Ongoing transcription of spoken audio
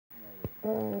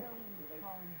Mm.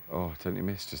 Oh, don't you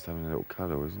miss just having a little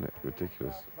cuddle, isn't it?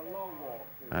 Ridiculous.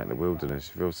 Out in the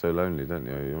wilderness, you feel so lonely, don't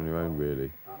you? You're on your own,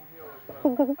 really.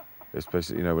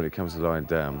 Especially, you know, when it comes to lying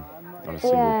down on a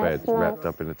single bed, wrapped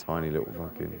up in a tiny little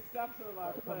fucking...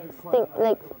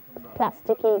 like,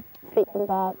 plasticky sleeping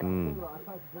bag. Mm.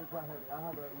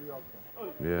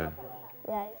 Yeah.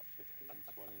 Yeah.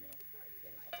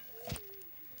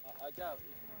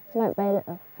 Like made it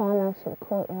a farmhouse with a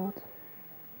courtyard.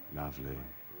 Lovely.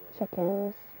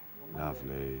 Chickens.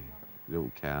 Lovely.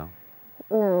 Little cow.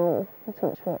 No, that's too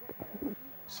much work.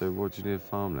 So what do you need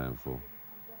farmland for?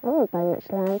 I wouldn't buy much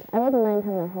land. I wouldn't mind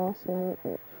having a horse and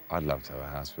then... I'd love to have a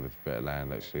house with a bit of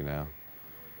land, actually, now.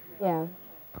 Yeah.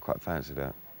 I quite fancy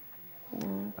that. Yeah.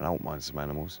 And I don't mind some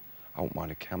animals. I don't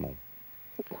mind a camel.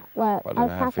 Well, But I don't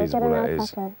know how feasible that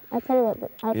is. I tell you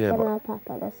what, I'll get an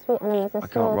alpaca. They're sweet animals. I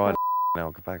can't ride an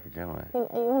alpaca, can I? You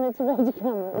wanted to ride a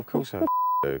camel? Of course I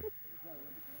do.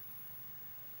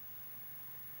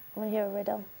 I want to hear a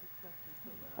riddle.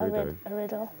 A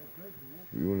riddle.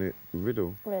 You want a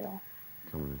riddle? Riddle.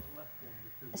 Come on in.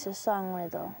 It's a song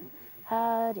riddle.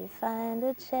 How do you find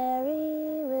a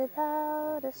cherry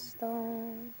without a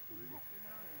stone?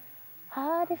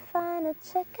 How do you find a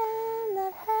chicken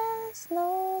that has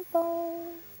no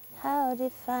bone? How do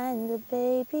you find a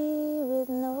baby with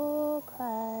no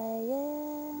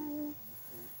crying?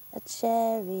 A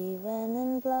cherry when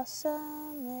in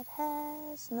blossom, it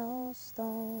has no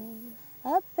stone.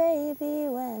 A baby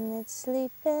when it's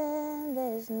sleeping,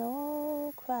 there's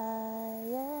no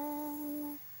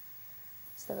crying.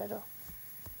 It's the riddle.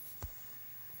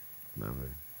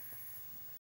 Lovely.